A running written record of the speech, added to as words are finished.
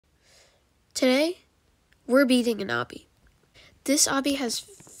Today, we're beating an obby. This obby has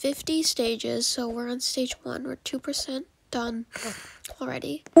 50 stages, so we're on stage 1. We're 2% done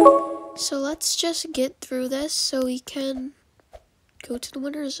already. So let's just get through this so we can go to the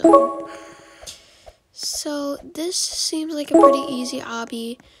winner's zone. So this seems like a pretty easy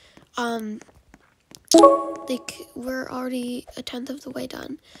obby. We're already a 10th of the way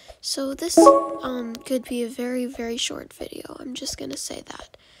done. So this could be a very, very short video. I'm just gonna say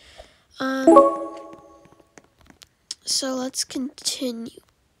that. So let's continue.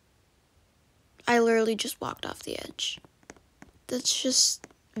 I literally just walked off the edge. That's just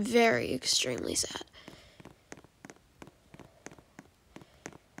very extremely sad.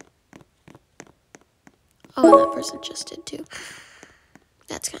 Oh, and that person just did too.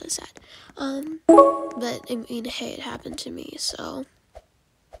 That's kind of sad. But I mean, hey, it happened to me, so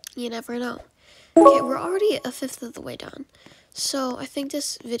you never know. Okay, we're already a 5th of the way done. So I think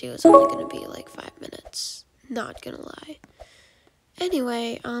this video is only gonna be like 5 minutes. Not gonna lie.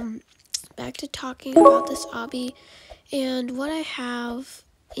 Anyway, back to talking about this obby and what I have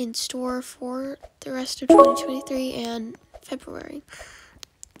in store for the rest of 2023 and February.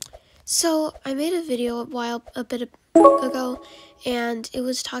 So I made a video a bit ago, and it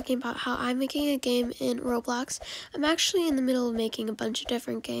was talking about how I'm making a game in Roblox. I'm actually in the middle of making a bunch of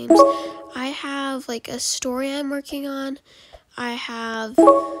different games. I have like a story I'm working on. I have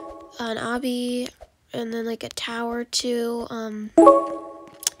an obby and then like a tower too.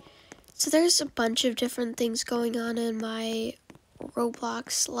 So there's a bunch of different things going on in my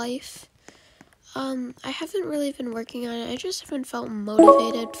Roblox life. I haven't really been working on it. I just haven't felt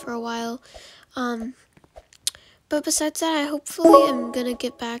motivated for a while. But besides that, I hopefully am gonna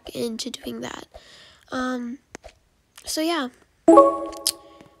get back into doing that. So yeah.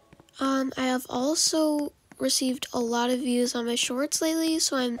 I have also received a lot of views on my shorts lately,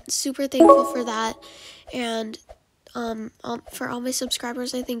 so I'm super thankful for that. And for all my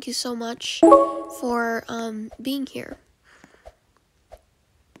subscribers, I thank you so much for being here.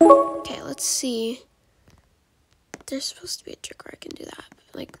 Okay, let's see. There's supposed to be a trick where I can do that,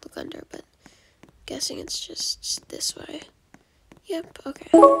 like look under, but I'm guessing it's just this way. Yep, okay.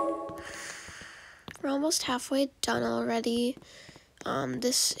 We're almost halfway done already.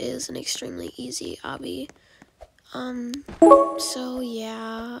 This is an extremely easy obby. So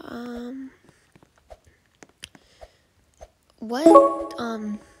yeah,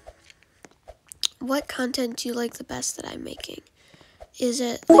 what content do you like the best that I'm making? Is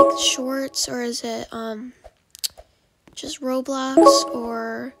it like shorts, or is it just Roblox,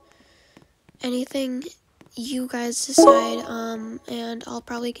 or anything? You guys decide, and I'll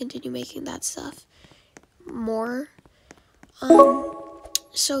probably continue making that stuff more.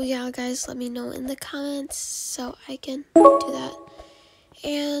 So yeah, guys, let me know in the comments so I can do that.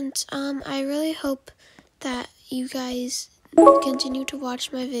 And I really hope that you guys continue to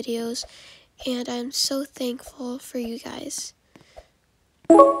watch my videos, and I'm so thankful for you guys.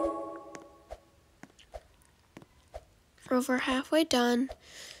 We're over halfway done,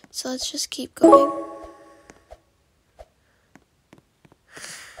 so let's just keep going.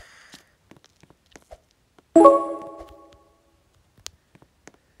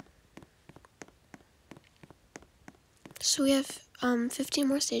 So we have 15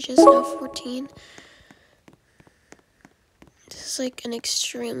 more stages, now 14. This is like an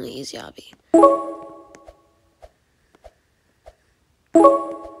extremely easy obby.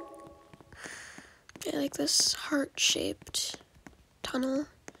 I like this heart-shaped tunnel.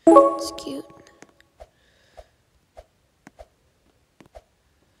 It's cute.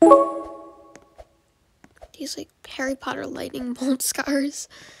 These like Harry Potter lightning bolt scars.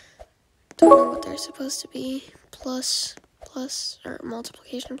 Don't know what they're supposed to be. Plus, or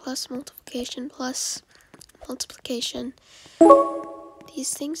multiplication, plus, multiplication, plus, multiplication.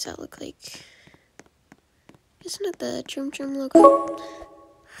 These things that look like... Isn't it the Troom Troom logo?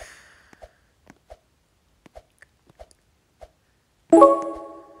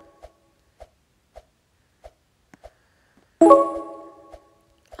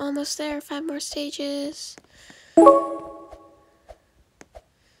 Almost there, 5 more stages.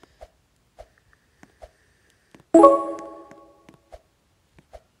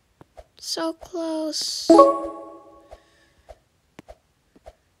 So close.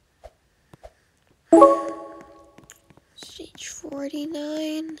 Stage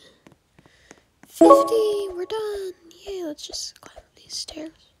 49. 50, we're done. Yay, let's just climb up these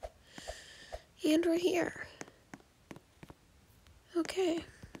stairs. And we're here. Okay.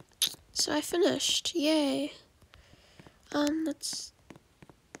 So I finished. Yay.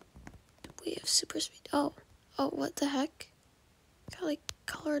 We have super speed. Oh, what the heck? Got like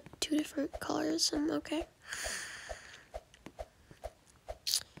colored 2 different colors. Okay.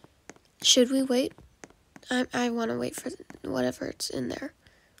 Should we wait? I want to wait for whatever's in there.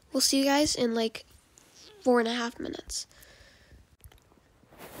 We'll see you guys in like 4.5 minutes.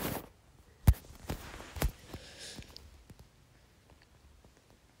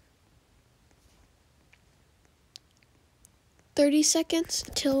 "30 seconds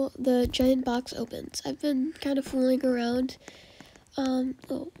till the giant box opens." I've been kind of fooling around. Oh,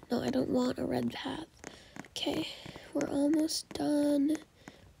 no, I don't want a red path. Okay, we're almost done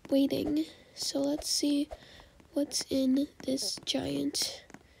waiting. So let's see what's in this giant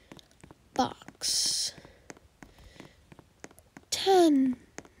box. 10,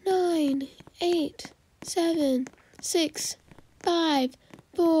 9, 8, 7, 6, 5,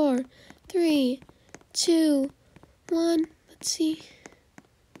 4, 3, 2, 1. Let's see.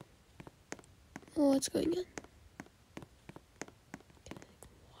 Oh, what's going on?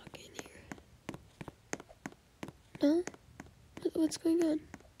 Walk in here. No? What's going on?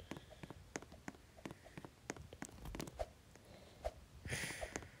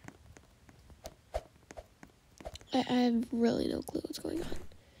 I have really no clue what's going on.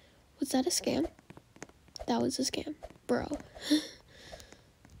 Was that a scam? That was a scam. Bro.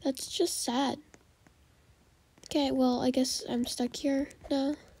 That's just sad. Okay, well, I guess I'm stuck here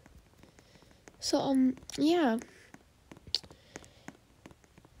now. So, yeah.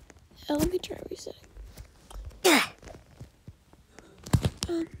 Let me try resetting.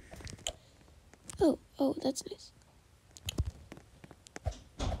 Oh, that's nice.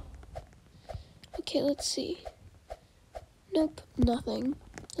 Okay, let's see. Nope, nothing.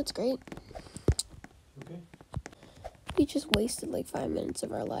 That's great. Okay. We just wasted like 5 minutes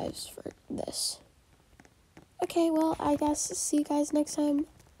of our lives for this. Okay, well, I guess see you guys next time.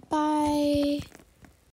 Bye.